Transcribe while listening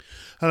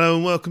Hello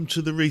and welcome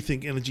to the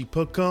Rethink Energy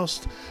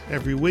podcast.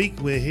 Every week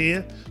we're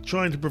here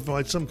trying to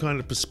provide some kind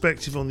of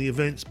perspective on the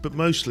events, but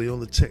mostly on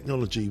the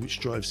technology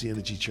which drives the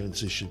energy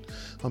transition.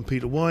 I'm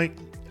Peter White,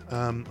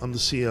 I'm the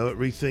CEO at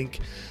Rethink,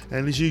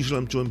 and as usual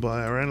I'm joined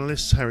by our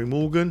analyst Harry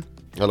Morgan.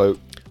 Hello.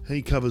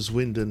 He covers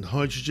wind and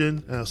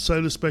hydrogen. Our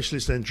solar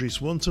specialist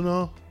Andries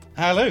Wantenaar.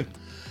 Hello.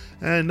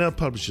 And our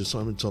publisher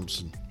Simon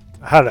Thompson.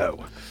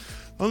 Hello.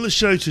 On the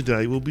show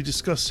today we'll be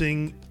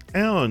discussing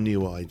our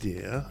new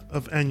idea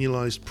of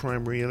annualised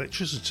primary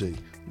electricity.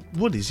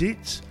 What is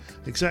it?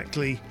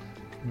 Exactly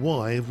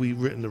why have we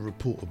written a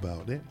report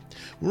about it?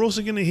 We're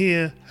also going to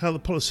hear how the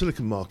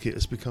polysilicon market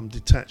has become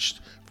detached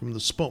from the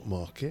spot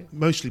market,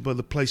 mostly by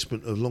the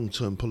placement of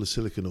long-term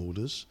polysilicon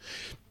orders.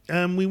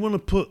 And we want to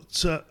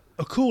put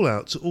a call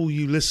out to all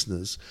you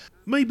listeners.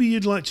 Maybe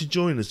you'd like to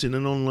join us in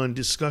an online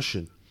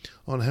discussion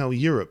on how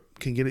Europe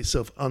can get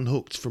itself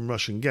unhooked from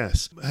Russian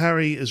gas.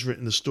 Harry has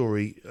written a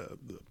story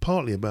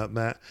partly about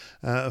that,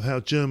 of how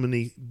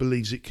Germany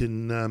believes it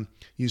can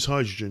use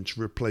hydrogen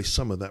to replace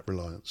some of that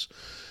reliance.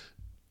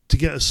 To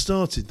get us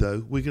started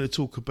though, we're going to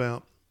talk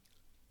about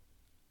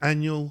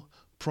annual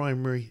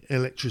primary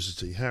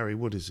electricity. Harry,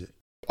 what is it?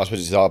 I suppose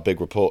it's our big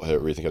report here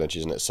at Rethink Energy,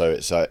 isn't it?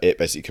 So it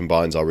basically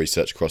combines our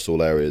research across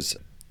all areas.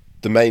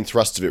 The main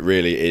thrust of it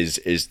really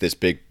is this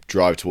big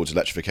drive towards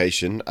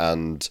electrification,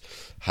 and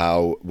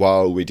how,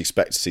 while we'd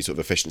expect to see sort of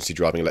efficiency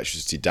driving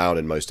electricity down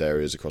in most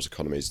areas across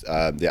economies,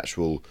 the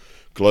actual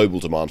global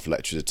demand for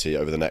electricity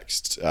over the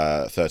next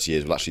 30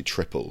 years will actually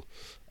triple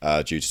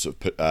due to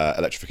sort of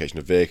electrification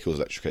of vehicles,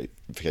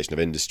 electrification of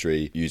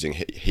industry, using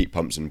heat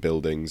pumps in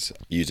buildings,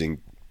 using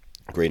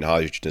green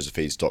hydrogen as a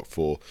feedstock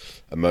for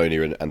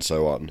ammonia and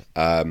so on.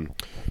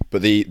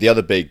 But the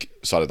other big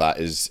side of that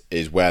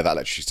is where that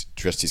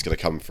electricity is going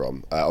to come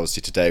from.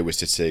 Obviously today we're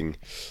sitting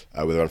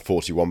with around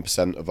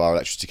 41% of our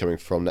electricity coming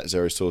from net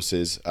zero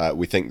sources.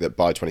 We think that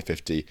by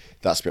 2050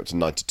 that's going to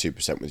be up to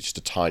 92% with just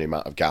a tiny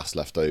amount of gas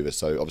left over.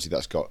 So obviously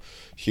that's got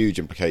huge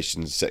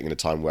implications sitting in a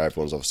time where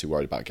everyone's obviously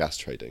worried about gas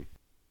trading.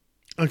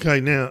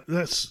 Okay, now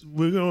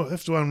we're going to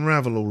have to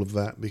unravel all of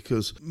that,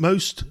 because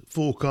most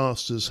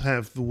forecasters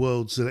have the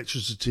world's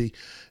electricity,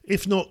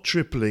 if not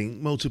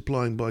tripling,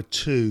 multiplying by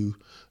 2,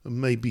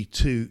 and maybe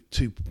 2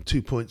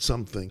 point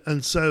something.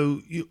 And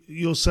so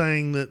you're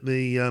saying that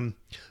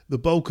the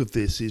bulk of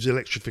this is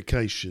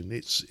electrification.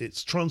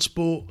 It's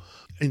transport,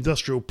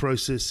 industrial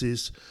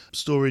processes,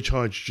 storage,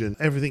 hydrogen,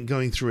 everything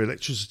going through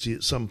electricity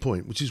at some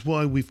point, which is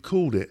why we've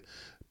called it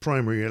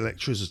primary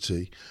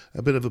electricity,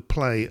 a bit of a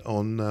play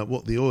on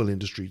what the oil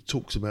industry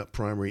talks about,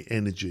 primary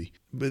energy.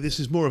 But this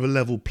is more of a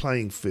level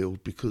playing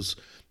field, because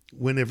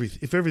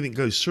if everything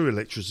goes through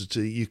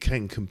electricity, you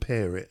can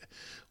compare it,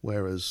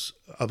 whereas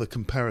other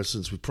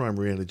comparisons with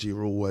primary energy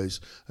are always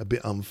a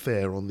bit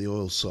unfair on the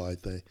oil side.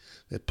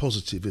 They're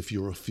positive if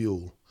you're a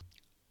fuel.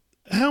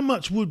 How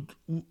much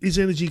is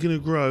energy going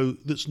to grow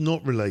that's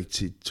not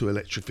related to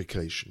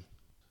electrification?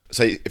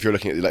 Say if you're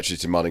looking at the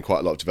electricity demand in quite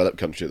a lot of developed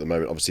countries at the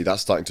moment, obviously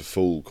that's starting to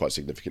fall quite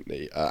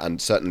significantly,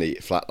 and certainly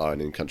flatline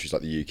in countries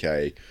like the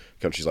UK,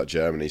 countries like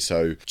Germany.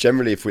 So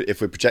generally, if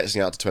we're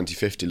projecting out to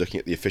 2050, looking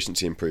at the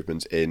efficiency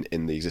improvements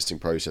in the existing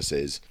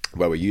processes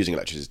where we're using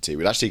electricity,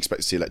 we'd actually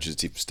expect to see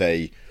electricity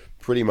stay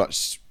pretty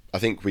much. I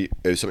think it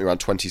was something around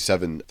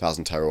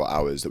 27,000 terawatt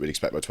hours that we'd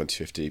expect by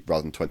 2050,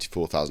 rather than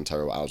 24,000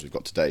 terawatt hours we've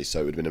got today. So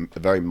it would have been a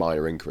very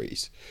minor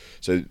increase.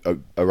 So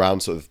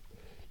around sort of.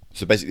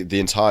 So basically, the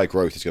entire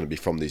growth is going to be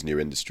from these new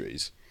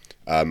industries.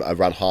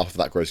 Around half of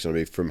that growth is going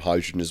to be from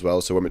hydrogen as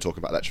well. So when we're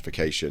talking about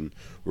electrification,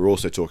 we're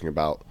also talking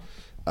about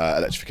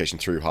electrification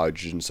through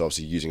hydrogen. So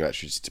obviously using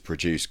electricity to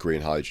produce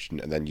green hydrogen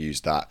and then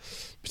use that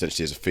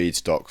potentially as a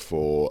feedstock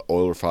for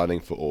oil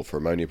refining or for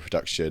ammonia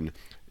production,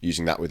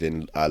 using that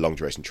within long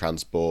duration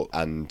transport,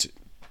 and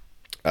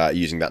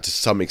using that to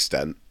some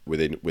extent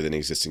within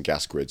existing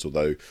gas grids,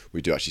 although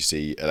we do actually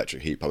see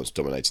electric heat pumps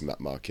dominating that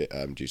market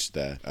due to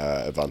their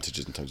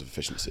advantages in terms of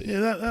efficiency. Yeah,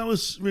 that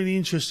was really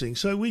interesting.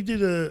 So we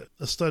did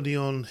a study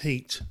on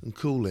heat and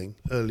cooling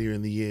earlier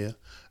in the year,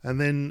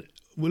 and then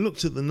we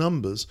looked at the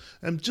numbers,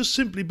 and just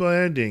simply by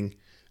adding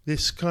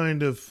this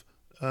kind of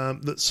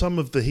that some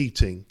of the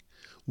heating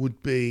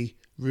would be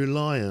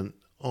reliant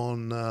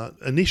on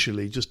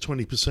initially just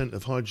 20%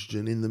 of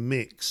hydrogen in the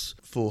mix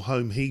for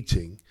home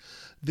heating.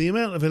 The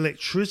amount of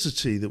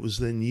electricity that was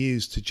then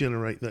used to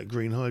generate that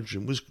green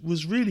hydrogen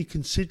was really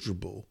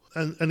considerable,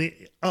 and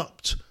it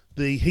upped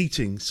the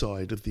heating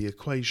side of the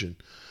equation.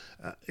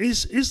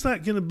 Is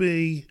that going to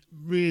be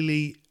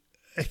really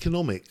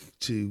economic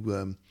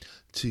to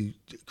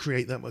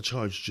create that much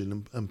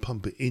hydrogen and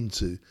pump it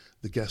into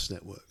the gas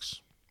networks?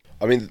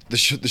 I mean, the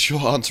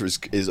short answer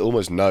is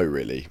almost no,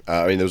 really.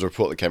 I mean, there was a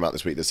report that came out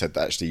this week that said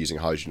that actually using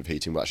hydrogen for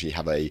heating will actually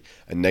have a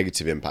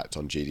negative impact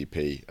on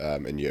GDP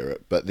in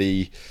Europe. But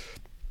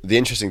the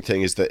interesting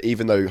thing is that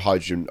even though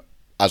hydrogen,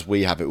 as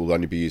we have it, will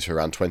only be used for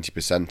around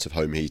 20% of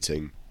home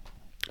heating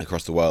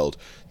across the world,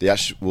 the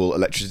actual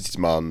electricity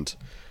demand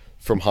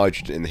from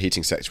hydrogen in the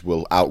heating sector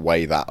will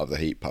outweigh that of the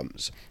heat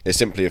pumps. It's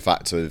simply a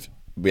fact of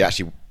we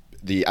actually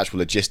the actual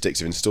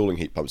logistics of installing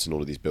heat pumps in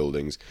all of these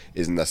buildings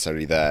isn't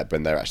necessarily there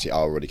when they actually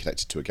are already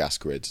connected to a gas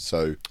grid.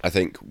 So I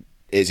think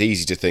it's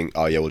easy to think,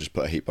 oh yeah, we'll just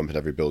put a heat pump in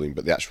every building,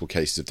 but the actual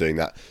cases of doing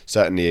that,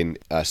 certainly in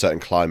certain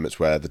climates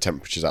where the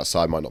temperatures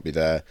outside might not be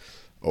there,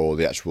 or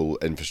the actual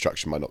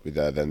infrastructure might not be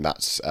there, then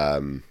that's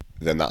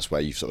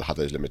where you sort of have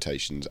those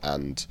limitations.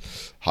 And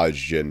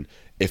hydrogen,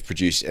 if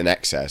produced in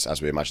excess,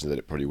 as we imagine that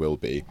it probably will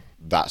be,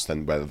 that's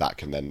then whether that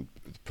can then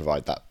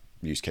provide that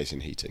use case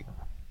in heating.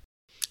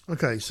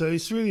 Okay, so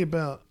it's really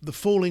about the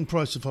falling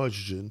price of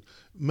hydrogen,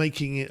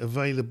 making it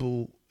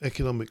available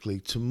economically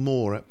to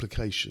more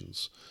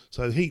applications.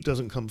 So heat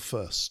doesn't come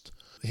first;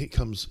 it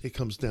comes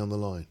down the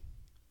line.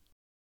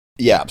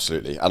 Yeah,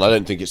 absolutely. And I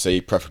don't think it's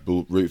a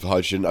preferable route for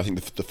hydrogen. I think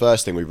the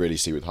first thing we really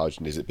see with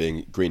hydrogen is it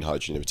being green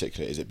hydrogen in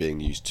particular, is it being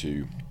used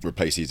to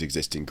replace these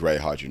existing grey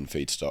hydrogen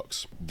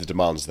feedstocks. The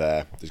demand's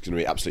there. There's going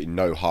to be absolutely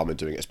no harm in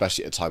doing it,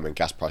 especially at a time when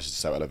gas prices are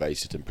so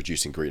elevated, and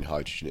producing green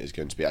hydrogen is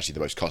going to be actually the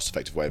most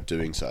cost-effective way of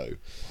doing so.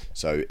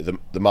 So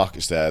the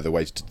market's there,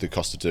 the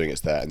cost of doing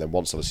it's there, and then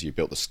once obviously you've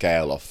built the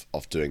scale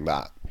of doing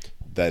that,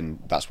 then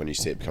that's when you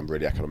see it become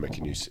really economic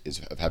in use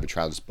of heavy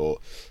transport,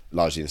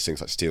 largely in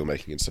things like steel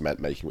making and cement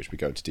making, which we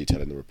go into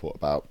detail in the report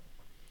about.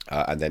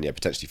 And then,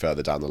 potentially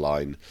further down the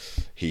line,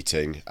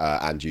 heating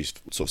and use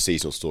sort of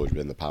seasonal storage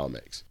within the power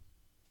mix.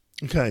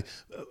 Okay.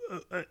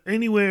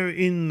 Anywhere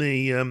in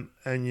the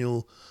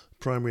annual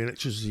primary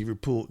electricity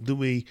report do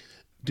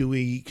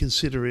we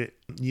consider it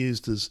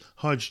used as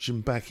hydrogen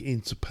back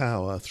into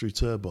power through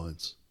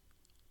turbines?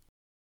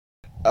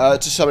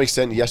 To some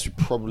extent, yes, we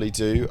probably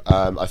do.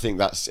 I think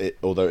that's it,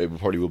 although it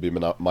probably will be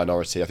a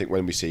minority. I think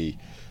when we see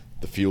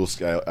the fuel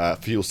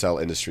cell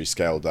industry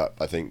scaled up,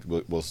 I think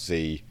we'll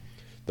see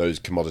those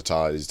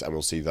commoditized, and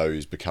we'll see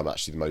those become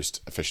actually the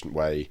most efficient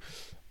way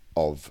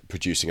of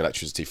producing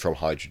electricity from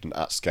hydrogen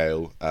at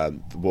scale.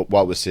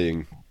 While we're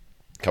seeing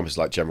companies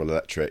like General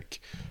Electric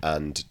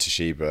and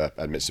Toshiba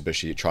and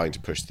Mitsubishi trying to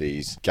push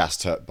these gas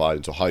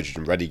turbines or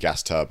hydrogen-ready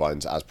gas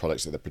turbines as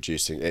products that they're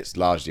producing, it's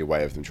largely a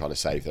way of them trying to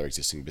save their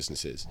existing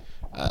businesses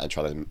and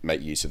trying to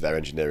make use of their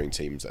engineering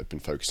teams that have been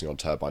focusing on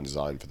turbine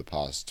design for the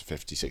past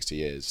 50, 60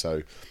 years.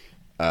 So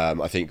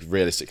I think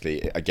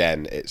realistically,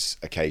 again, it's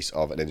a case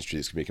of an industry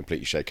that's going to be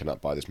completely shaken up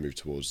by this move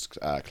towards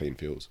clean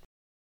fuels.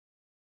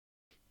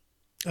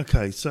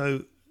 Okay,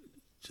 so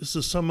just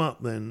to sum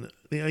up then,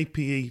 the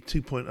APE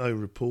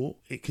 2.0 report,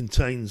 it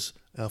contains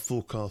our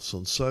forecasts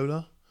on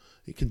solar,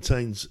 it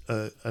contains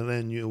a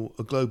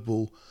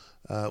global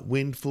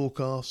wind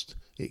forecast,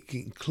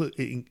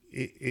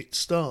 it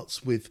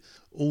starts with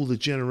all the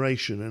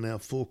generation and our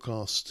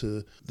forecasts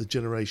to the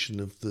generation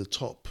of the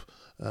top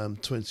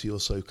 20 or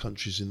so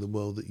countries in the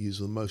world that use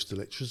the most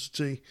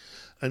electricity,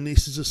 and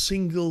this is a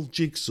single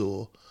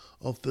jigsaw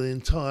of the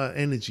entire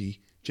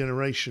energy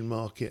generation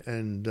market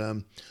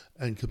and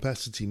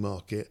capacity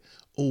market,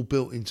 all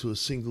built into a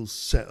single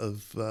set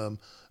of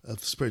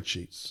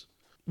spreadsheets.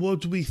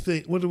 What do we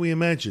think? What do we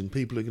imagine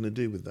people are going to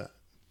do with that?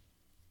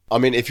 I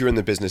mean, if you're in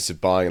the business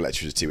of buying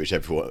electricity, which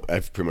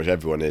pretty much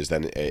everyone is,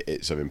 then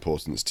it's of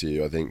importance to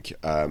you. I think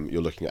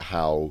you're looking at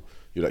how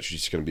your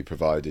electricity is going to be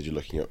provided. You're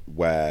looking at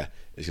where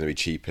it's going to be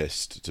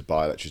cheapest to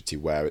buy electricity,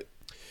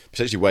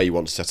 potentially where you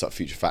want to set up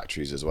future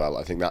factories as well.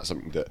 I think that's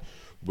something that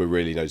we're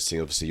really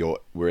noticing. Obviously,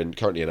 we're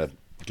currently in a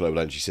global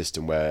energy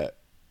system where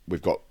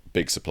we've got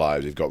big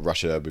suppliers. We've got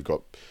Russia, we've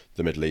got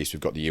the Middle East,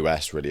 we've got the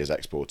US really as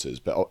exporters.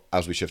 But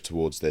as we shift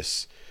towards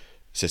this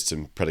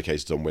system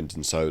predicated on wind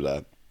and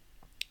solar,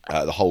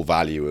 the whole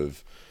value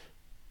of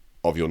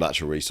your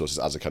natural resources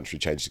as a country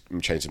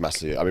changes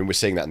massively. I mean, we're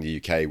seeing that in the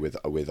UK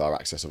with our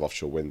access of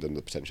offshore wind and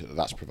the potential that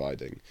that's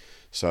providing.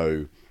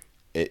 So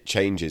it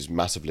changes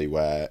massively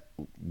where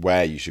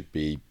you should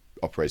be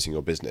operating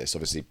your business.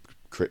 Obviously,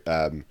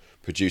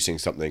 producing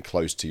something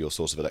close to your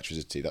source of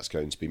electricity, that's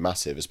going to be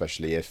massive,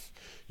 especially if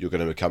you're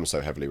going to become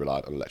so heavily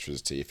reliant on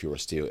electricity. If you're a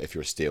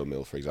steel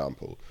mill, for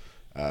example,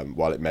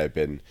 while it may have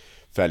been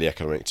fairly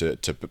economic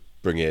to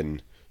bring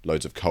in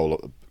loads of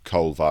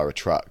coal via a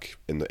truck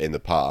in the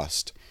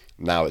past,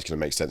 now it's going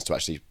to make sense to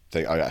actually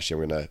think, I'm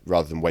going to,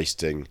 rather than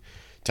wasting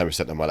 10%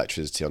 of my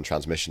electricity on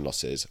transmission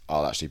losses,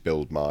 I'll actually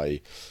build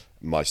my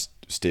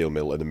steel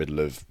mill in the middle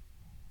of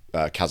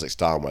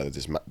Kazakhstan, where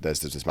there's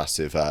this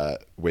massive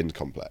wind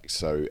complex.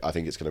 So I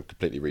think it's going to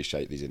completely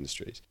reshape these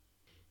industries.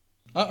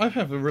 I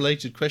have a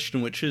related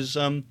question, which is,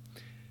 I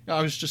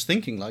was just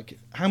thinking, like,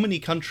 how many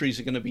countries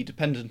are going to be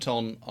dependent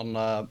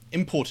on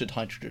imported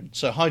hydrogen?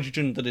 So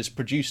hydrogen that is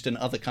produced in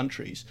other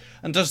countries.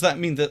 And does that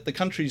mean that the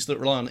countries that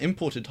rely on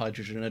imported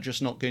hydrogen are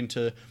just not going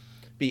to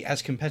be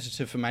as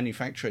competitive for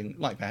manufacturing,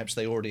 like perhaps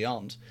they already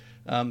aren't,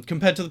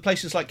 compared to the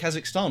places like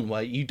Kazakhstan,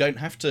 where you don't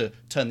have to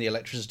turn the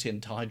electricity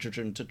into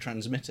hydrogen to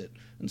transmit it,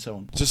 and so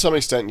on? To some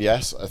extent,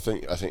 yes. I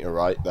think you're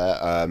right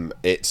there.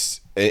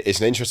 It's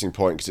an interesting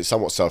point because it's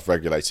somewhat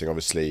self-regulating.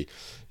 Obviously,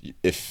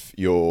 if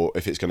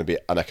it's going to be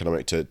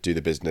uneconomic to do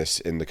the business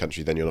in the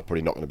country, then you're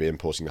probably not going to be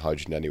importing the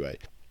hydrogen anyway.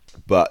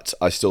 But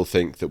I still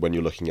think that when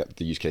you're looking at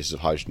the use cases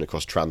of hydrogen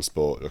across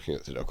transport, looking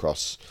at it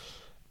across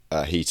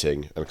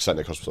heating, and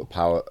certainly across sort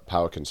of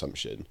power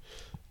consumption,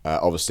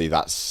 Obviously,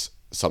 that's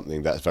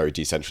something that's very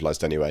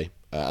decentralized anyway,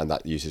 and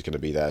that use is going to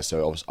be there.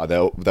 So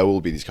there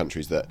will be these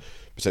countries that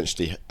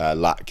potentially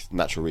lack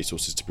natural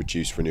resources to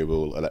produce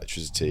renewable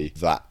electricity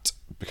that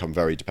become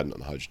very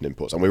dependent on hydrogen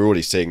imports. And we're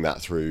already seeing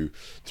that through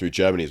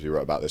Germany, as we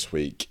wrote about this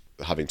week,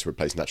 having to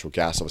replace natural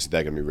gas. Obviously,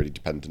 they're going to be really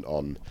dependent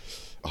on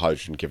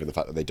hydrogen, given the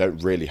fact that they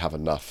don't really have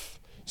enough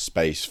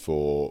space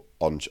for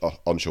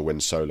onshore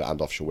wind, solar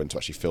and offshore wind to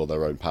actually fill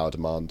their own power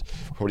demand.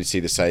 We'll probably see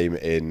the same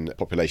in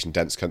population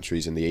dense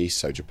countries in the east,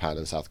 so Japan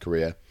and South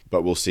Korea,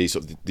 but we'll see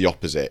sort of the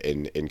opposite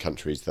in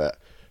countries that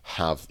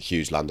have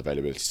huge land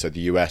availability. So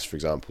the US, for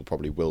example,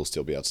 probably will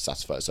still be able to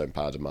satisfy its own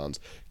power demands.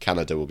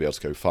 Canada will be able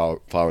to go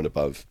far and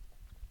above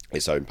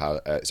its own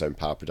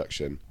power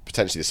production.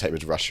 Potentially the same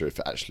as Russia if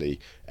it actually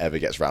ever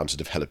gets round to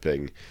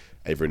developing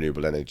a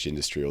renewable energy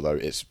industry, although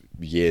it's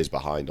years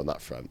behind on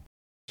that front.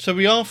 So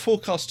we are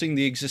forecasting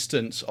the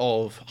existence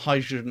of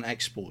hydrogen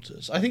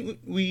exporters. I think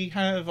we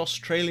have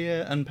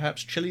Australia and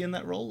perhaps Chile in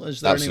that role.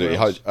 Is there Absolutely.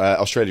 anywhere else?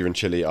 Australia and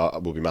Chile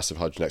will be massive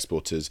hydrogen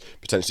exporters,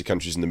 potentially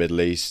countries in the Middle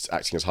East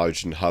acting as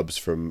hydrogen hubs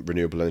from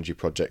renewable energy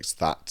projects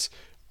that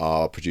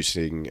are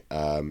producing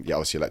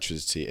obviously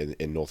electricity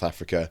in North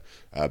Africa,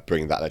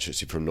 bringing that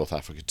electricity from North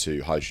Africa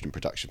to hydrogen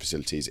production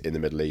facilities in the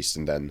Middle East,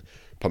 and then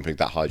pumping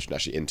that hydrogen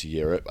actually into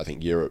Europe. I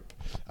think Europe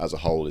as a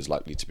whole is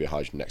likely to be a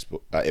hydrogen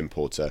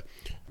importer,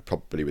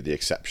 probably with the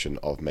exception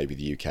of maybe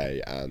the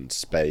UK and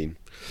Spain.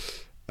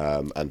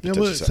 And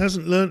it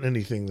hasn't learnt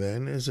anything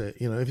then, is it?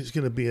 If it's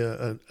going to be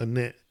a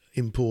net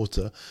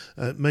importer,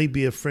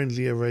 maybe a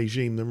friendlier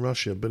regime than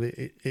Russia, but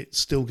it's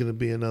still going to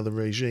be another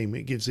regime.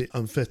 It gives it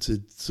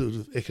unfettered sort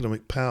of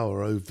economic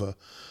power over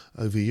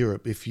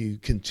Europe if you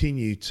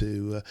continue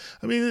to...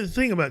 the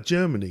thing about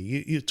Germany,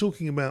 you're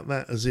talking about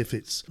that as if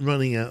it's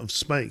running out of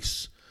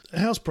space.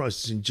 House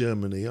prices in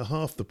Germany are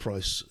half the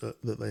price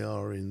that they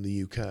are in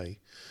the UK.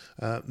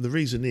 The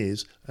reason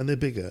is, and they're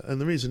bigger,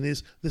 and the reason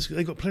is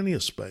they've got plenty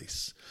of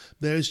space.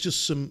 There's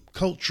just some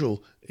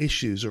cultural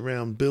issues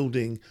around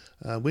building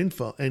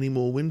any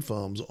more wind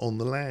farms on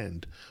the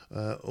land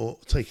or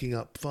taking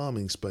up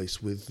farming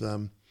space with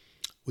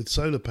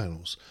solar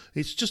panels.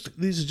 These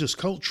are just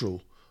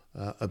cultural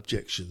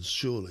objections,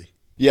 surely.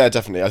 Yeah,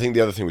 definitely. I think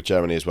the other thing with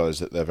Germany as well is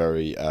that they're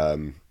very...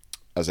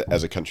 As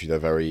a country, they're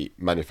very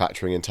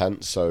manufacturing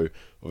intense, so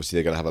obviously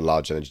they're going to have a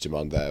large energy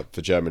demand there.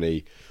 For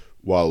Germany,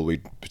 while we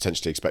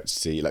potentially expect to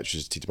see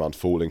electricity demand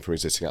falling from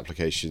existing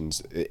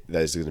applications,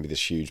 there's going to be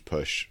this huge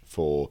push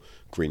for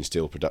green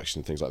steel production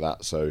and things like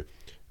that. So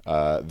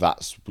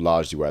that's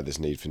largely where this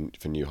need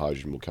for new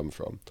hydrogen will come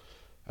from.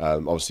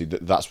 Obviously,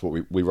 that's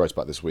what we wrote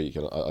about this week,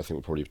 and I think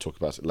we'll probably talk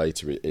about it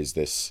later. Is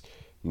this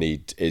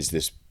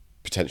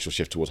potential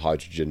shift towards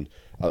hydrogen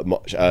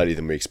much earlier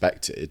than we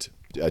expected?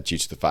 Due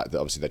to the fact that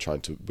obviously they're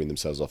trying to win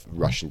themselves off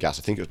Russian gas.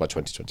 I think it was by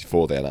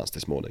 2024 they announced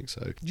this morning.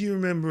 So, do you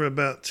remember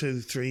about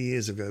 2-3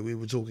 years ago we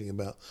were talking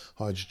about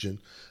hydrogen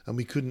and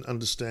we couldn't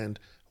understand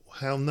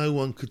how no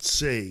one could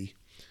see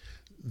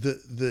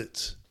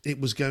that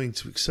it was going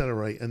to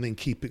accelerate and then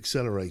keep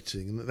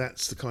accelerating, and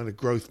that's the kind of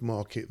growth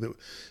market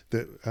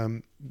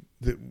that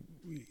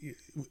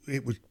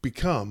it would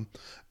become,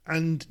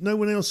 and no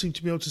one else seemed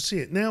to be able to see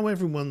it. Now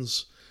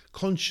everyone's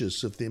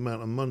conscious of the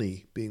amount of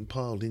money being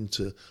piled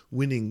into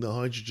winning the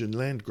hydrogen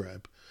land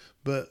grab,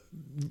 but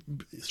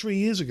 3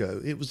 years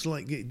ago it was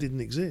like it didn't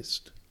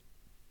exist.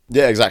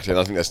 Yeah, exactly. And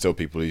I think there's still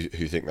people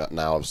who think that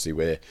now. Obviously,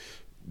 we're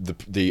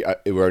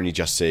only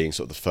just seeing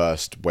sort of the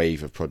first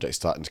wave of projects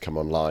starting to come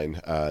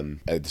online.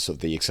 Sort of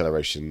the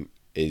acceleration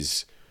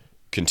is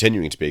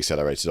continuing to be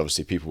accelerated.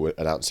 Obviously, people were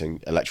announcing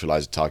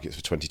electrolyzer targets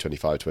for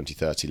 2025,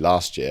 2030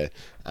 last year,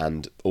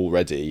 and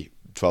already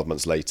 12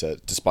 months later,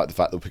 despite the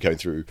fact that we're going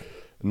through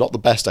not the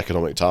best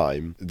economic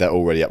time, they're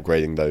already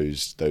upgrading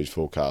those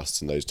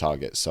forecasts and those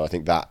targets. So I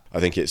think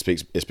it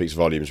speaks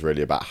volumes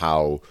really about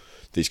how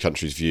these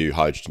countries view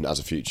hydrogen as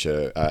a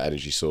future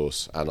energy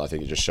source, and I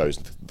think it just shows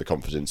the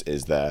confidence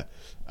is there,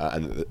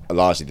 and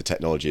largely the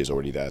technology is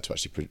already there to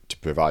actually to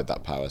provide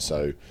that power.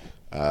 So.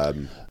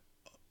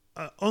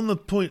 On the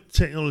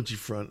technology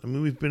front,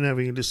 we've been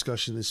having a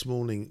discussion this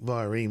morning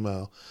via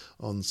email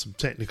on some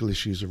technical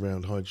issues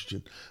around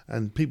hydrogen,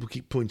 and people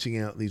keep pointing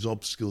out these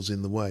obstacles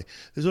in the way.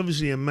 There's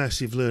obviously a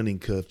massive learning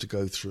curve to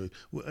go through.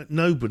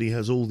 Nobody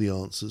has all the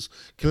answers.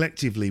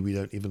 Collectively, we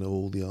don't even know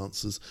all the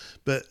answers.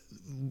 But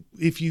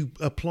if you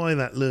apply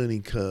that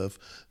learning curve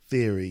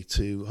theory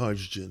to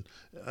hydrogen,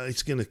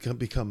 it's going to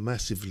become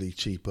massively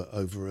cheaper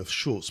over a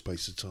short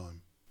space of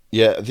time.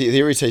 Yeah, the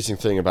irritating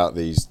thing about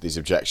these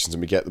objections,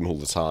 and we get them all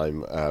the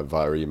time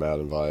via email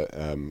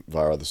and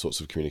via other sorts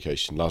of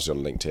communication, largely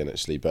on LinkedIn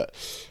actually, but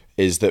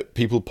is that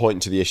people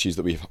point to the issues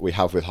that we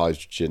have with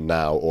hydrogen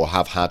now, or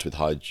have had with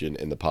hydrogen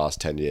in the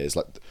past 10 years.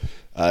 Like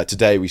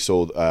today we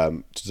saw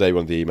one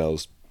of the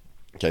emails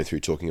came through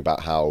talking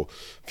about how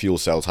fuel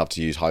cells have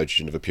to use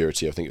hydrogen of a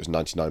purity, I think it was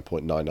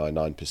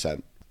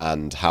 99.999%,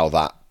 and how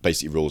that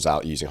basically rules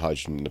out using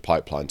hydrogen in the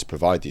pipeline to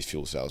provide these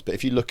fuel cells. But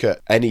if you look at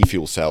any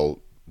fuel cell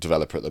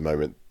developer at the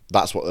moment,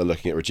 that's what they're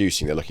looking at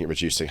reducing. They're looking at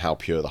reducing how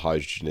pure the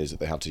hydrogen is that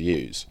they have to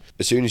use.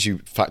 As soon as you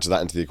factor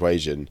that into the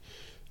equation,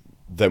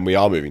 then we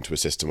are moving to a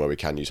system where we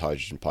can use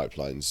hydrogen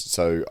pipelines.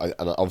 So,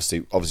 and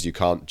obviously you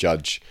can't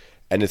judge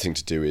anything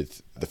to do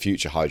with the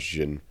future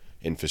hydrogen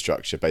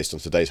infrastructure based on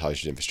today's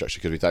hydrogen infrastructure,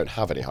 because we don't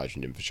have any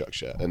hydrogen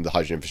infrastructure, and the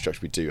hydrogen infrastructure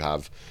we do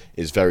have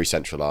is very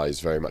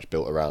centralised, very much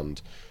built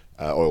around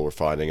oil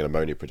refining and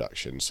ammonia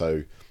production.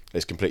 So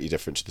it's completely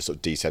different to the sort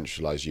of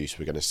decentralised use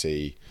we're going to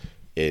see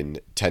in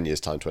 10 years'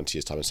 time, 20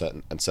 years' time,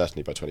 and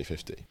certainly by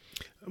 2050.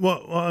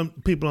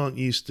 What people aren't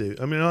used to.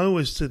 I mean, I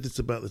always said this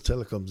about the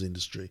telecoms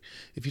industry.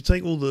 If you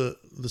take all the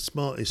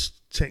smartest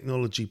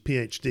technology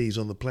PhDs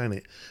on the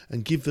planet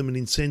and give them an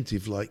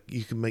incentive, like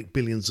you can make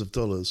billions of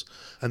dollars,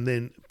 and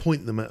then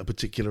point them at a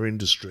particular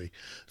industry,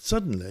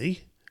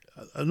 suddenly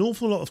an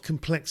awful lot of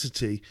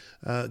complexity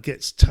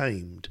gets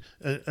tamed,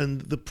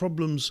 and the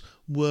problems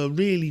were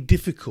really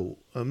difficult,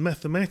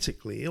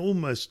 mathematically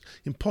almost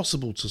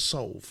impossible to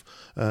solve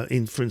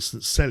in, for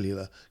instance,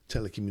 cellular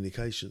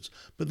telecommunications,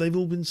 but they've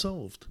all been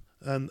solved.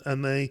 And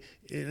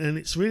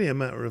it's really a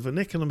matter of an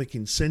economic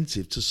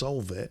incentive to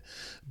solve it,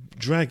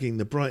 dragging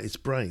the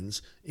brightest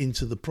brains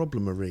into the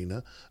problem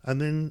arena,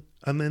 and then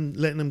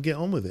letting them get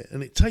on with it.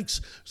 And it takes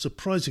a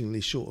surprisingly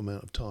short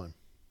amount of time.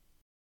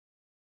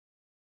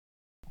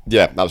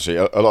 Yeah,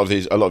 absolutely. A lot of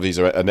these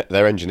are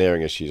they're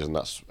engineering issues, and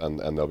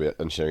there'll be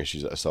engineering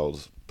issues that are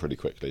solved pretty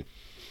quickly.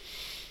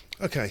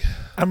 Okay.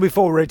 And we've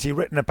already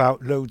written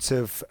about loads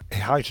of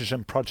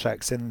hydrogen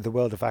projects in the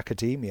world of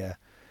academia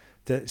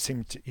that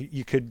seem to,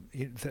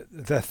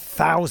 there are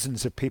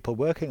thousands of people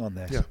working on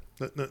this.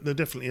 Yeah, there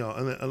definitely are,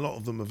 and a lot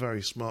of them are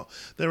very smart.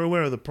 They're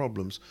aware of the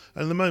problems,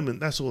 and at the moment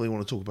that's all they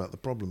want to talk about, the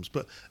problems.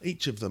 But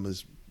each of them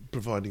is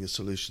providing a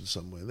solution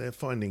somewhere. They're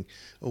finding,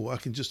 I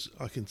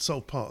can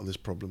solve part of this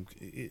problem,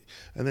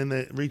 and then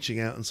they're reaching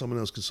out and someone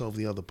else can solve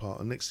the other part,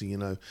 and next thing you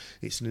know,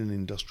 it's in an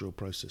industrial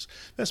process.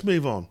 Let's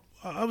move on.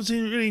 I was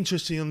really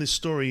interested on this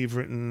story you've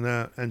written,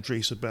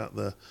 Andries, about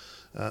the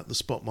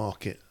spot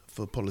market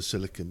for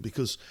polysilicon,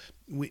 because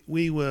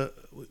we were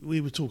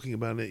talking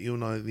about it, you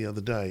and I, the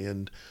other day,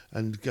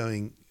 and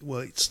going,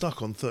 well, it's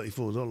stuck on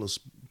 $34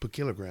 per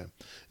kilogram.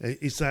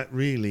 Is that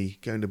really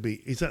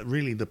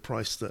the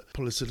price that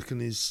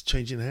polysilicon is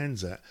changing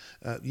hands at?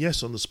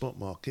 Yes, on the spot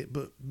market,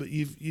 but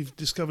you've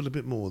discovered a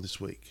bit more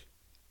this week.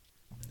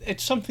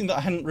 It's something that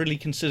I hadn't really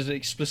considered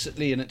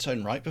explicitly in its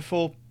own right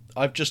before.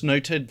 I've just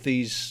noted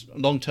these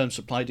long-term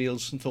supply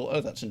deals and thought,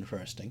 oh, that's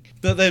interesting.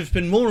 But there've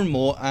been more and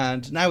more,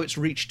 and now it's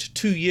reached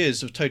 2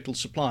 years of total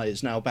supply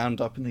is now bound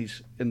up in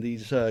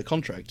these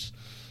contracts,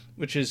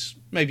 which is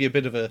maybe a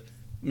bit of a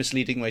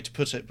misleading way to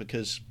put it,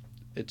 because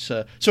it's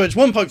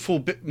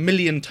 1.4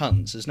 million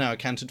tons is now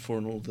accounted for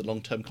in all the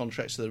long-term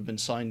contracts that have been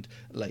signed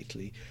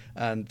lately,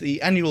 and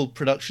the annual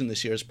production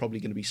this year is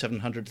probably going to be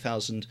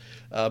 700,000.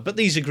 But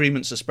these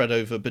agreements are spread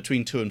over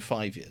between 2 and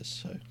 5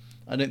 years, so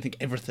I don't think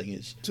everything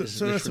is. So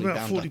that's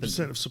about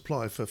 40% of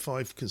supply for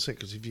 5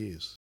 consecutive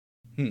years.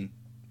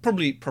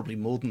 Probably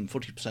more than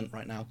 40%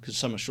 right now, because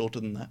some are shorter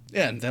than that.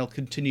 Yeah, and they'll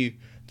continue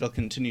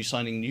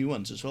signing new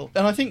ones as well.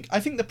 And I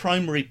think the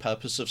primary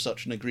purpose of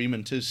such an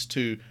agreement is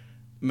to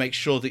make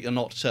sure that you're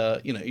not,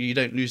 you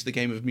don't lose the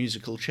game of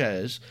musical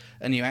chairs,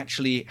 and you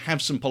actually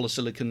have some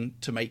polysilicon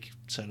to make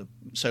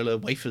solar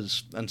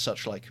wafers and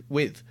such like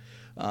with.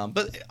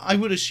 But I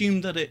would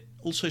assume that it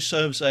also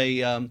serves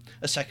a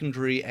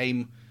secondary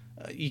aim.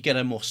 You get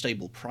a more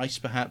stable price,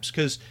 perhaps,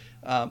 because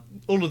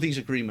all of these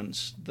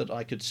agreements that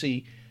I could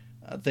see,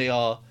 they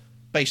are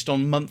based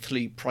on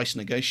monthly price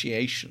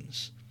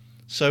negotiations.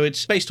 So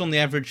it's based on the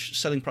average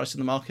selling price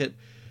in the market.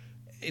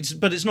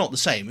 But it's not the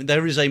same.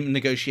 There is a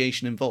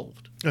negotiation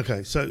involved.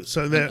 Okay, so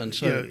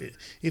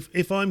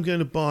if I'm going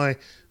to buy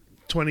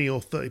 20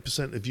 or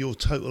 30% of your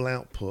total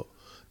output,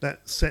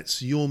 that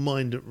sets your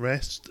mind at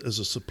rest as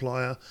a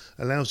supplier,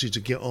 allows you to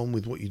get on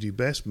with what you do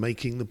best,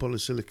 making the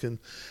polysilicon,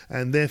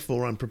 and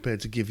therefore I'm prepared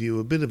to give you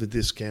a bit of a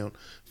discount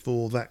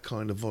for that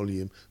kind of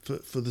volume,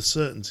 for the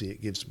certainty it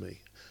gives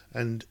me.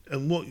 And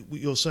what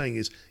you're saying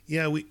is,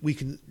 yeah,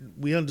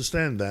 we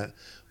understand that.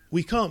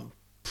 We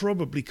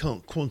probably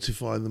can't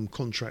quantify them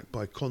contract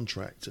by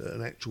contract at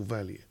an actual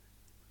value.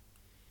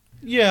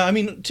 Yeah, I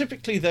mean,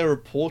 typically they're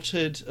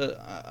reported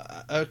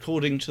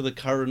according to the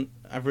current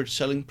average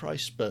selling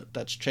price, but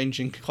that's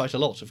changing quite a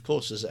lot, of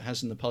course, as it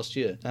has in the past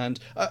year. And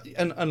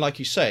like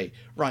you say,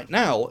 right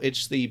now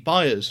it's the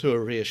buyers who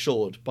are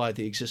reassured by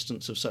the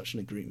existence of such an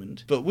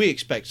agreement, but we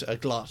expect a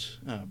glut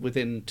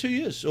within 2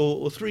 years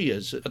or 3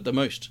 years at the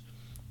most,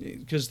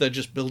 because they're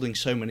just building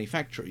so many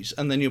factories.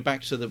 And then you're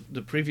back to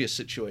the previous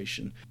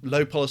situation: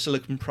 low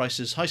polysilicon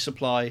prices, high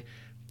supply,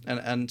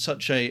 and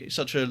such a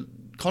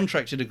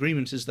contracted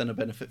agreement is then a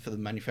benefit for the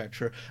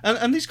manufacturer.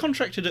 And these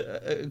contracted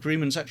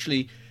agreements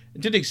actually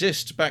did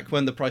exist back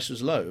when the price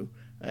was low,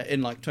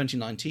 in like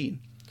 2019.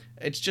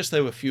 It's just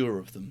there were fewer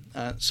of them.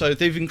 So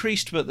they've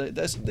increased, but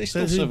they still There's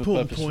an serve a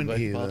important purpose for point both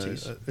here.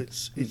 parties.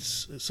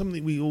 It's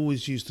something we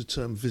always use the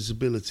term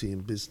visibility in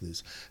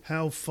business.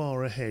 How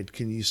far ahead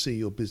can you see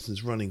your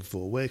business running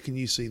for? Where can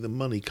you see the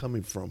money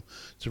coming from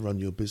to run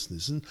your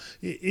business? And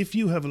if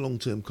you have a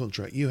long-term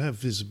contract, you have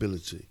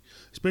visibility,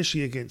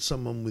 especially against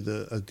someone with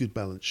a good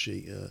balance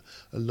sheet,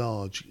 a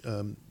large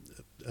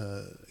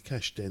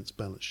cash dense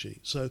balance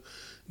sheet. So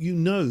you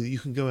know you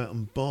can go out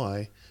and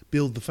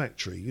build the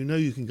factory. You know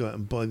you can go out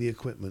and buy the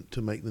equipment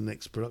to make the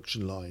next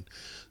production line.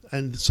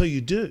 And so you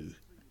do,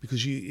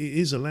 because it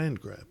is a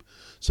land grab.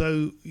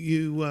 So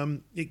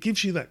it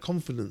gives you that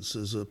confidence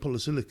as a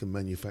polysilicon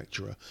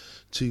manufacturer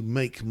to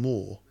make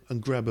more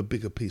and grab a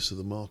bigger piece of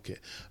the market.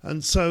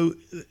 And so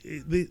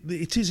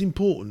it is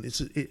important.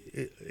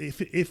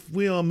 If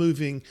we are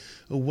moving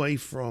away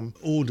from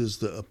orders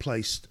that are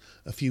placed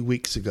a few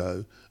weeks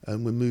ago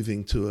and we're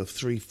moving to a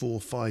 3, 4,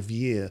 5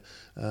 year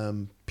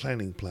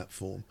planning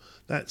platform,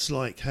 that's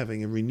like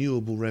having a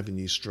renewable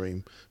revenue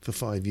stream for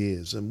 5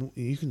 years, and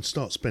you can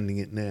start spending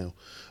it now.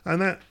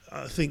 And that,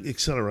 I think,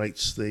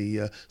 accelerates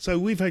so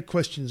we've had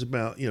questions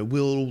about,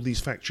 will all these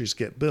factories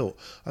get built?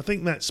 I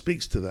think that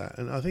speaks to that,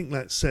 and I think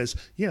that says,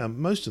 yeah,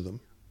 most of them,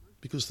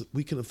 because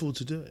we can afford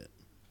to do it.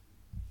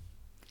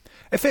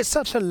 If it's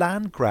such a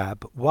land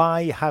grab,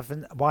 why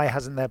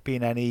hasn't there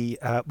been any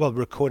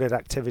recorded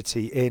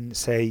activity in,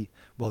 say,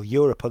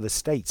 Europe or the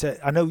States?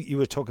 I know you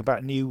were talking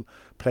about a new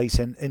place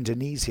in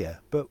Indonesia,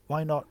 but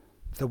why not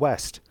the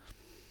West?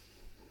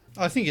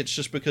 I think it's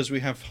just because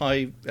we have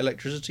high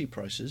electricity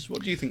prices.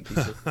 What do you think,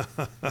 Peter?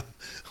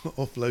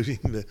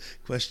 Offloading the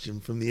question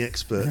from the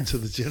expert to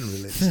the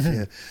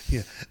generalist.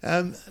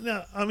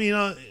 No, I mean,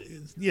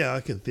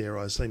 I can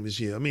theorise, same as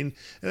you. I mean,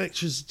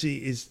 electricity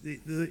is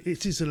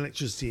an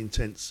electricity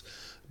intense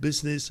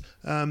business.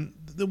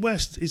 The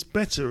West is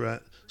better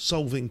at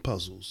solving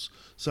puzzles.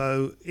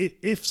 So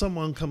if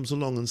someone comes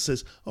along and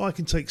says, I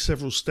can take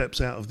several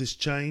steps out of this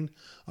chain,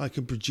 I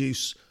can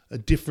produce a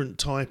different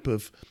type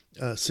of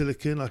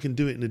silicon, I can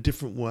do it in a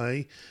different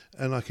way,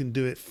 and I can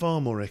do it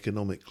far more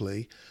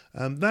economically.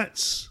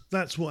 That's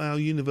what our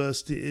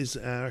universities,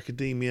 our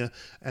academia,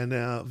 and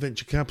our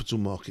venture capital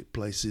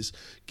marketplaces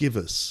give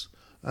us.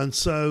 And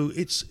so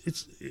it's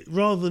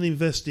rather than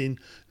invest in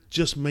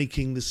just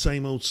making the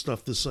same old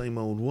stuff the same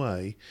old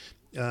way,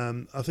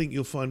 I think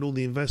you'll find all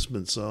the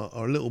investments are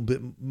a little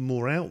bit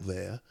more out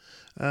there.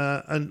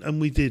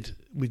 And we did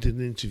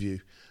an interview,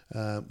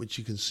 which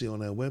you can see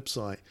on our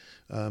website,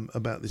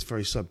 about this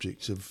very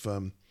subject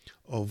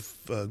of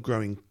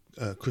growing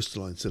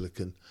crystalline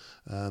silicon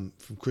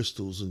from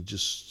crystals and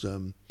just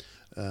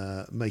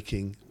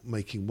making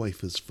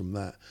wafers from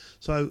that.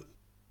 So.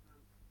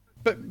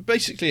 But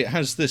basically, it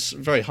has this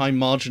very high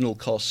marginal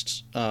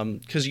cost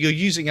because you're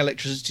using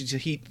electricity to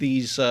heat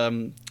these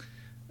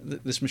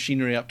this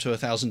machinery up to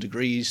 1,000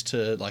 degrees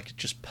to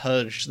just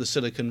purge the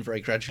silicon very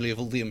gradually of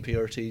all the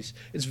impurities.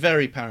 It's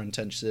very power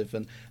intensive,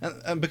 and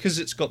because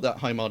it's got that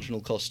high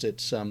marginal cost,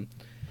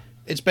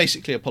 it's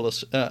basically a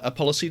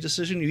policy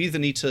decision. You either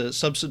need to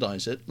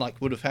subsidize it,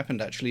 like would have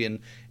happened actually in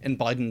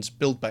Biden's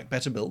Build Back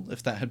Better bill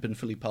if that had been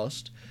fully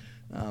passed.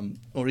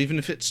 Or even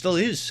if it still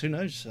is, who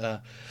knows?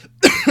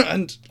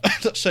 And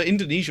so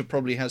Indonesia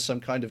probably has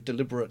some kind of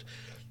deliberate,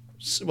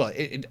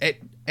 it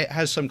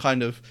has some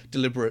kind of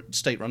deliberate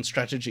state-run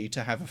strategy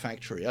to have a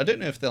factory. I don't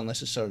know if they'll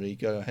necessarily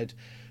go ahead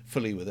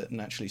fully with it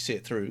and actually see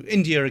it through.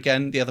 India,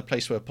 again, the other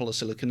place where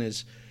polysilicon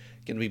is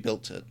going to be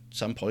built at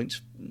some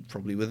point,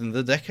 probably within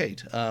the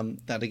decade.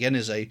 That, again,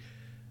 is a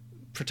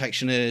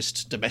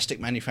protectionist, domestic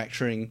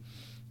manufacturing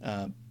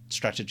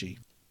strategy.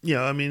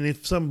 Yeah, I mean,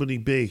 if somebody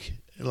big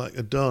like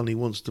Adani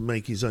wants to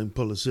make his own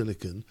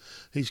polysilicon,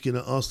 he's going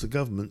to ask the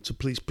government to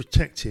please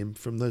protect him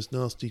from those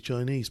nasty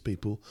Chinese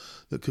people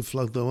that could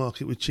flood the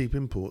market with cheap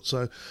imports.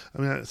 So, I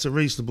mean, that's a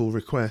reasonable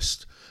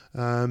request,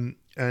 and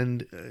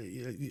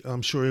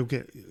I'm sure he'll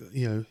get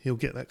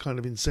that kind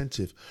of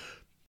incentive.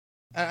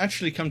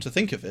 Actually, come to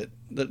think of it,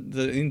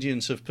 the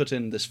Indians have put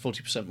in this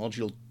 40%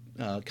 module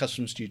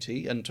customs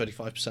duty and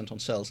 25% on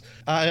cells.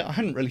 I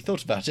hadn't really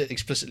thought about it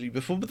explicitly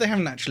before, but they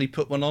haven't actually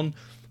put one on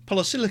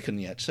polysilicon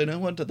yet, so no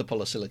wonder the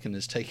polysilicon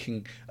is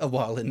taking a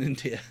while in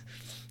India.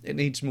 It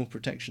needs more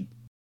protection.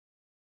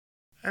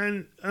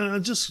 And I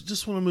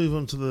just want to move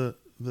on to the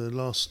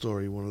last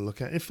story you want to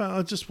look at. In fact,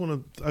 I just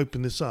want to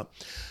open this up.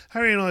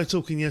 Harry and I were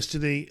talking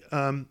yesterday.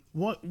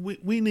 What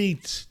we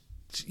need,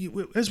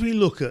 as we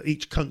look at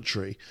each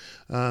country,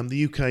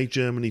 the UK,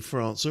 Germany,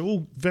 France, are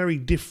all very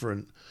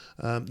different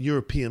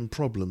European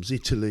problems.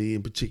 Italy,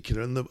 in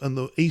particular, and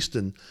the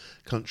eastern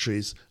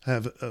countries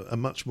have a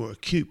much more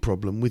acute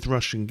problem with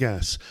Russian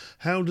gas.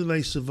 How do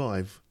they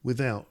survive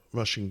without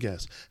Russian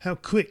gas? How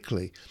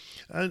quickly?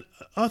 And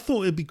I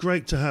thought it'd be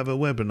great to have a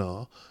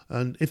webinar.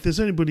 And if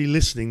there's anybody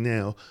listening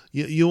now,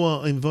 you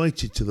are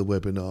invited to the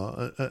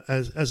webinar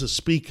as a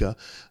speaker.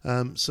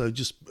 So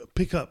just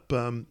pick up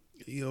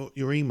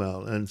your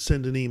email and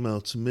send an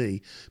email to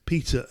me,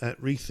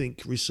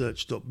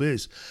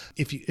 peter@rethinkresearch.biz,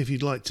 if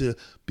you'd like to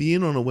be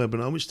in on a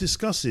webinar which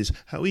discusses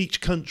how each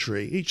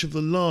of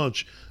the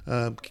large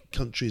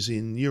countries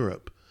in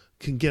Europe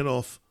can get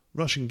off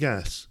Russian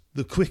gas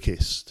the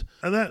quickest.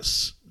 And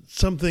that's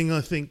something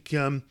I think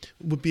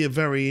would be a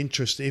very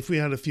interesting, if we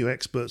had a few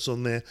experts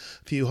on there,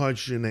 a few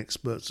hydrogen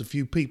experts, a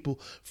few people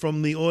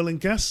from the oil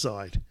and gas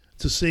side,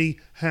 to see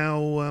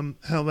how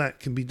that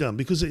can be done,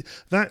 because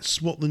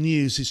that's what the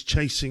news is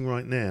chasing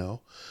right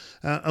now.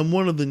 And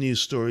one of the news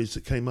stories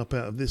that came up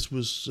out of this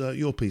was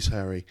your piece,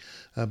 Harry,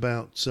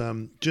 about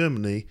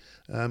Germany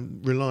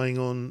relying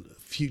on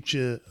a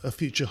future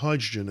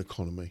hydrogen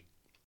economy.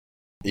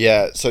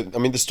 Yeah, so I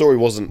mean, the story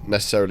wasn't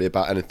necessarily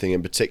about anything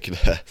in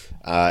particular.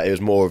 It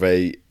was more of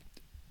an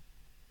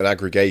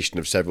aggregation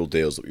of several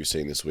deals that we've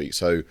seen this week.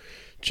 So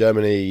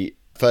Germany,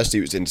 firstly,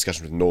 it was in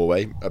discussion with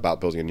Norway about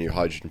building a new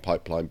hydrogen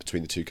pipeline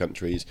between the two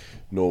countries.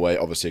 Norway,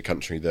 obviously a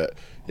country that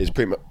is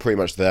pretty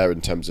much there in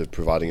terms of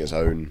providing its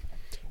own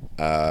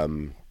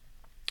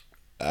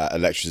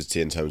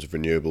electricity in terms of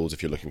renewables.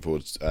 If you're looking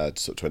forward to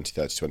sort of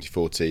 2030,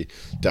 2040,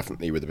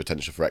 definitely with the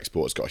potential for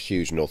export. It's got a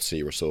huge North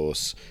Sea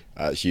resource,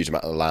 a huge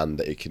amount of land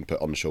that it can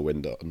put onshore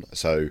wind on,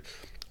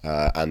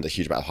 and a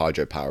huge amount of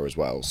hydropower as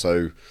well.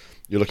 So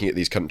you're looking at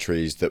these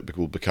countries that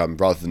will become,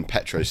 rather than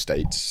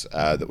petro-states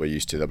that we're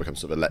used to, they'll become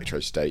sort of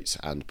electro-states,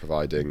 and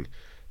providing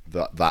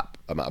that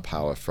amount of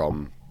power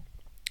from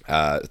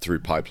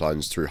through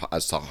pipelines,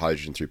 as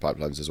hydrogen through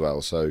pipelines as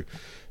well. So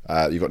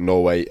you've got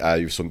Norway,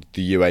 you've seen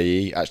the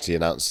UAE actually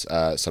announce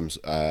some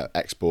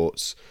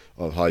exports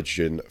of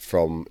hydrogen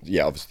from,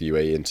 obviously the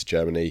UAE into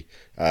Germany.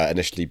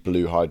 Initially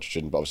blue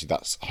hydrogen, but obviously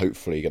that's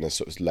hopefully going to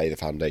sort of lay the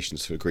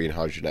foundations for green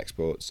hydrogen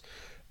exports.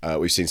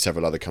 We've seen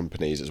several other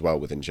companies as well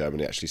within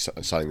Germany actually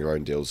signing their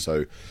own deals.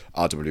 So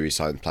RWE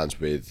signed plans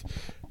with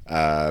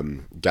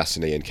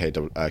Gasunie and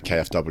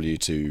KfW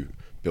to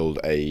build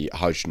a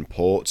hydrogen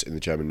port in the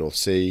German North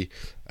Sea.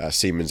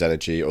 Siemens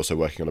Energy also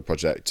working on a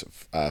project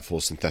for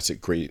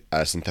synthetic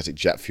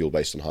jet fuel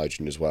based on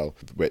hydrogen as well,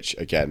 which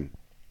again,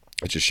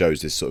 it just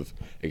shows this sort of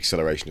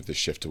acceleration of this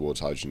shift towards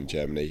hydrogen in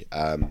Germany.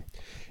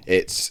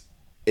 It's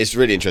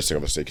really interesting,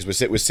 obviously,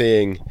 because we're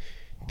seeing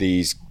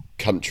these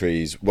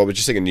countries. Well, we're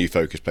just seeing a new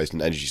focus placed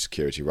on energy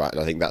security, right? And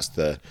I think that's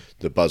the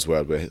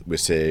buzzword we're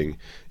seeing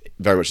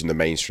very much in the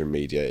mainstream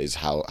media, is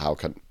how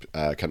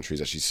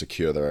countries actually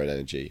secure their own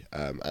energy.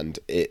 And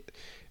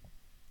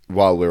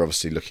while we're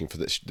obviously looking for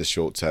the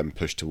short-term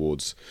push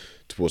towards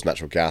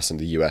natural gas, and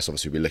the US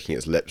obviously will be licking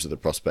its lips at the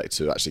prospect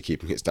of actually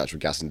keeping its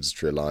natural gas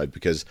industry alive,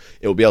 because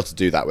it will be able to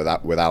do that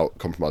without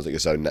compromising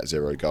its own net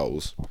zero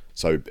goals.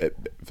 So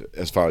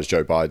as far as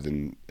Joe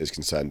Biden is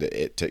concerned,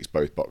 it ticks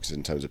both boxes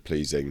in terms of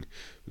pleasing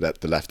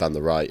the left and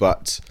the right.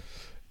 But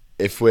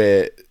if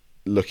we're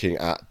looking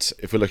at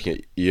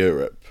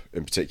Europe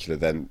in particular,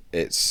 then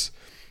it's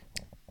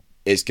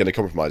going to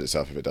compromise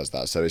itself if it does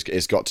that. So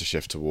it's got to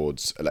shift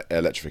towards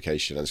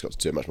electrification, and it's got to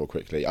do it much more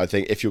quickly. I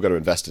think if you're going to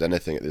invest in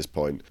anything at this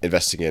point,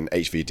 investing in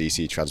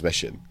HVDC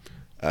transmission,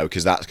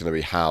 because that's going to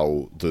be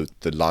how the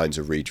lines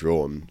are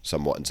redrawn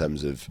somewhat in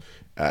terms of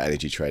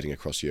energy trading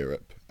across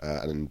Europe,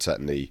 and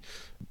certainly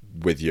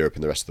with Europe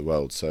and the rest of the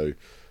world. So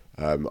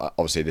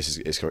obviously this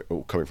is coming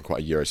from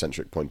quite a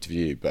Eurocentric point of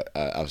view, but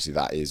obviously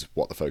that is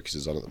what the focus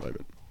is on at the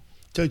moment.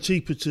 So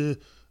cheaper to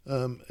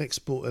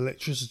export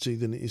electricity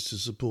than it is to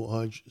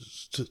support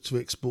to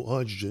export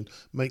hydrogen,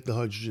 make the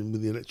hydrogen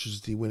with the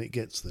electricity when it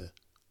gets there.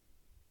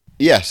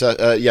 Yes,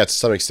 to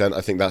some extent,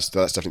 I think that's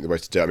definitely the way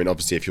to do it. I mean,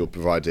 obviously, if you're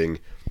providing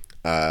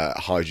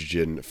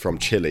hydrogen from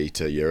Chile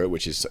to Europe,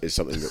 which is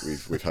something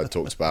that we've heard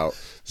talked about,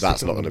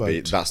 that's not going to be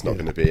an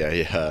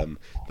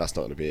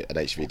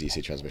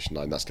HVDC transmission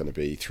line. That's going to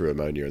be through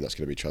ammonia, and that's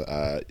going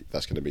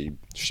to be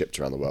shipped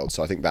around the world.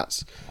 So I think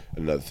that's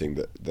another thing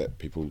that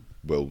people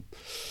will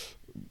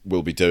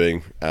be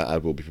doing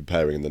and will be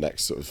preparing in the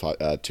next sort of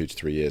 2 to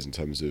 3 years in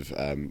terms of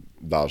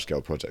large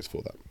scale projects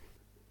for that.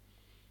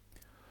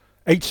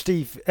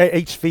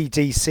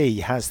 HVDC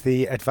has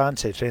the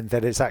advantage in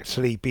that it's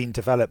actually being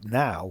developed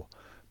now,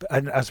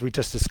 and as we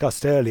just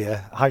discussed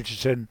earlier,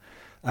 hydrogen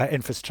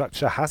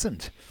infrastructure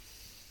hasn't.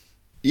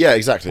 Yeah,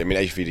 exactly. I mean,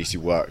 HVDC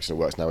works, and it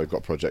works now. We've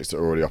got projects that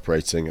are already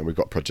operating, and we've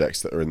got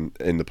projects that are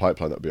in the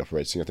pipeline that will be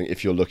operating. I think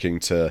if you're looking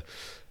to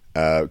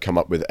come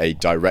up with a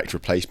direct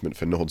replacement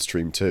for Nord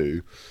Stream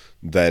 2,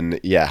 then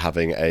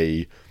having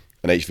an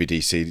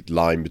HVDC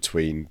line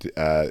between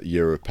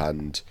Europe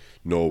and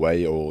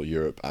Norway, or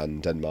Europe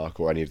and Denmark,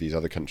 or any of these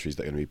other countries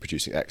that are going to be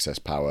producing excess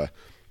power.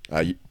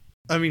 I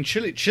mean,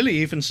 Chile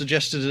even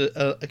suggested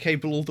a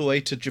cable all the way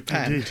to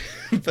Japan,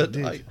 but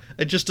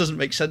it just doesn't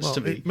make sense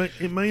to me.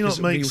 It may not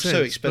make sense.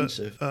 So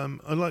expensive. But,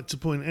 I'd like to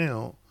point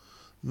out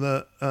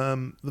that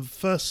the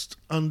first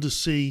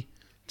undersea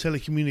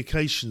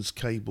telecommunications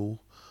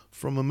cable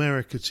from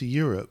America to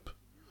Europe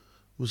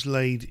was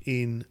laid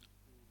in,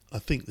 I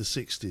think, the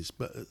 60s.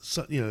 But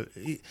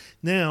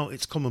now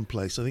it's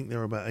commonplace. I think there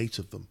are about 8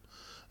 of them.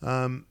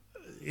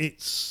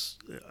 it's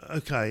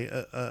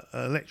okay. An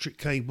electric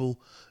cable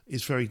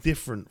is very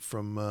different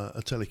from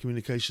a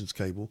telecommunications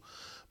cable,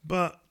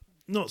 but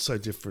not so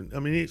different. I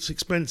mean, it's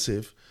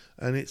expensive,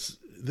 and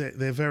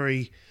they're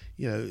very,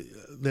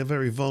 they're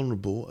very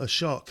vulnerable. A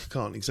shark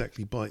can't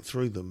exactly bite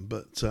through them,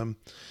 but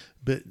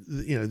they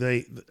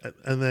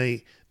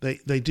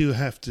do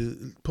have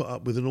to put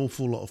up with an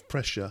awful lot of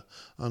pressure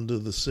under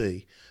the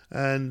sea,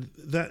 and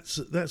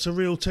that's a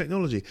real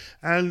technology.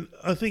 And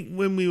I think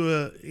when we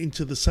were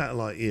into the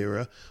satellite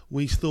era,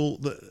 we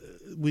thought that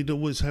we'd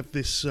always have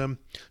this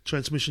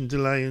transmission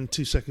delay and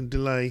 2-second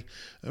delay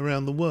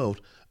around the world,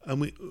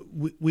 and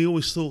we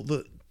always thought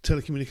that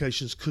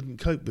telecommunications couldn't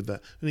cope with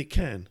that, and it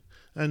can.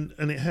 And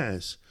it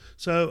has.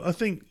 So I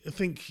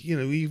think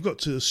you've got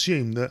to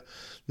assume that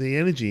the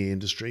energy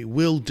industry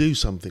will do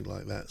something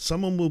like that.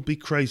 Someone will be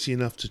crazy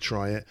enough to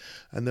try it,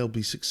 and they'll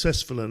be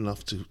successful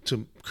enough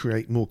to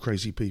create more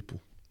crazy people.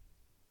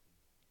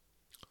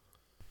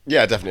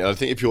 Yeah, definitely. I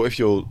think if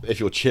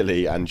you're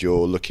Chile and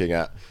you're looking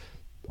at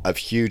a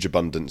huge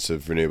abundance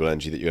of renewable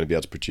energy that you're going to be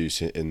able to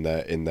produce in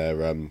their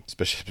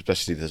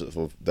especially the sort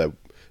of their,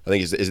 I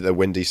think is it their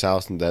windy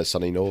south and their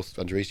sunny north.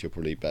 Andres, you're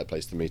probably a better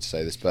place than me to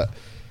say this, but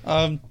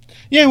well,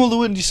 the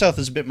windy south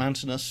is a bit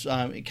mountainous.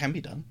 It can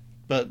be done,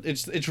 but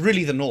it's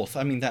really the north.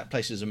 I mean, that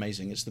place is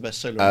amazing. It's the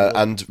best solar in the world.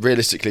 And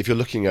realistically, if you're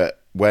looking at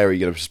where are you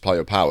going to supply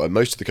your power,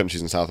 most of the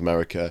countries in South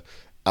America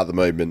at the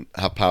moment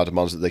have power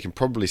demands that they can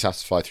probably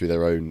satisfy through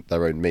their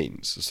own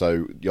means.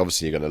 So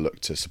obviously you're going to look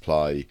to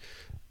supply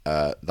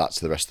that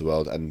to the rest of the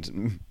world,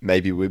 and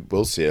maybe we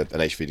will see an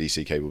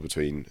HVDC cable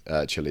between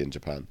Chile and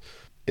Japan.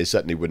 It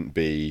certainly wouldn't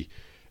be.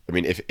 I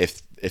mean,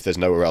 if there's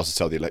nowhere else to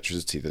sell the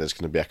electricity, then it's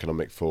going to be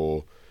economic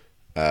for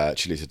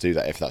Chile to do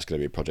that. If that's going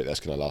to be a project that's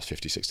going to last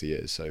 50, 60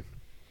 years, so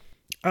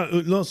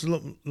it lasts a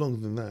lot longer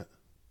than that.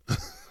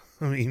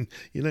 I mean,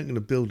 you're not going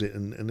to build it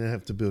and then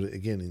have to build it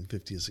again in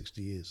 50 or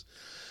 60 years.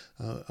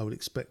 I would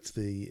expect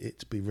it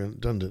to be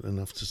redundant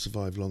enough to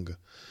survive longer.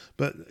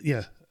 But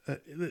yeah,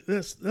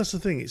 that's the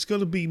thing. It's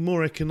got to be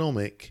more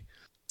economic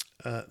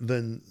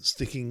than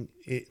sticking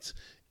it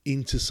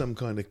into some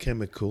kind of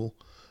chemical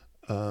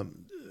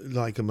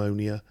like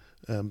ammonia,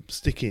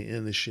 sticking it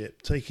in a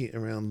ship, taking it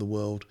around the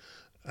world,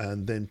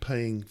 and then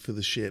paying for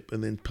the ship,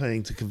 and then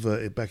paying to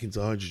convert it back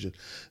into hydrogen.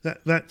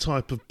 That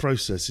type of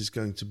process is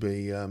going to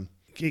be,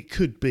 it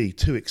could be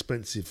too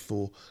expensive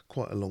for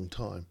quite a long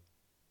time.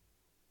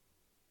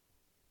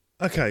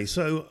 Okay,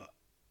 so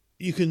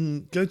you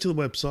can go to the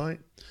website,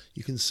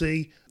 you can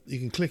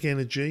click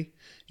energy,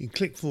 you can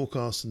click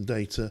forecast and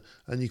data,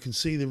 and you can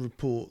see the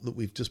report that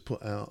we've just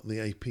put out, the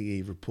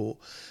APE report.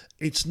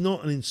 It's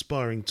not an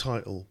inspiring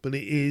title, but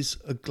it is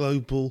a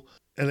global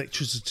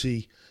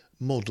electricity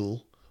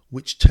model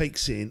which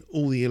takes in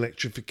all the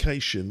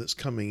electrification that's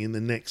coming in the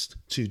next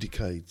 2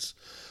 decades.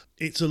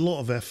 It's a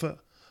lot of effort.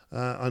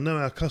 I know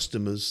our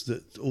customers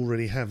that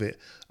already have it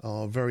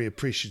are very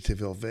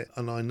appreciative of it,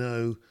 and I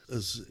know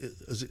as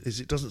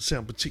it doesn't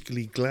sound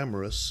particularly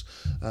glamorous,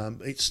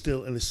 it's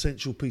still an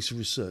essential piece of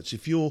research.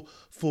 If you're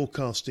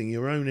forecasting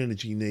your own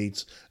energy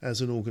needs as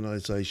an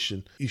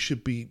organisation, you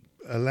should be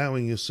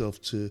allowing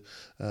yourself to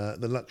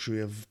the luxury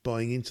of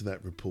buying into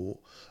that report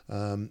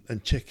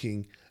and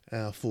checking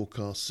our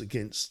forecasts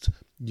against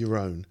your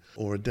own,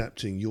 or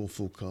adapting your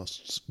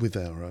forecasts with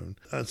our own.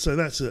 So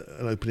that's an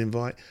open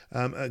invite.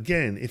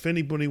 Again, if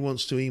anybody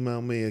wants to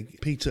email me,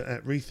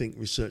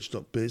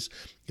 peter@rethinkresearch.biz,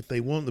 if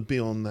they want to be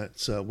on that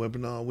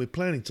webinar, we're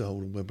planning to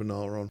hold a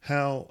webinar on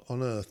how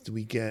on earth do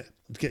we get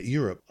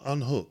Europe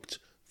unhooked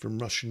from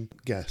Russian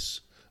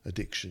gas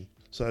addiction.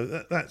 So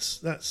that's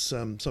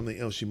something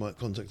else you might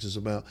contact us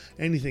about.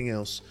 Anything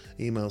else,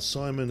 email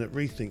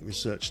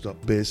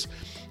simon@rethinkresearch.biz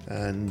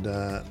and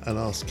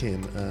ask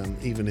him,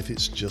 even if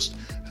it's just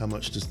how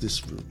much does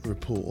this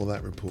report or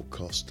that report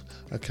cost.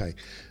 Okay,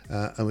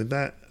 and with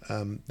that,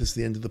 this is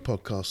the end of the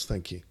podcast.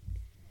 Thank you.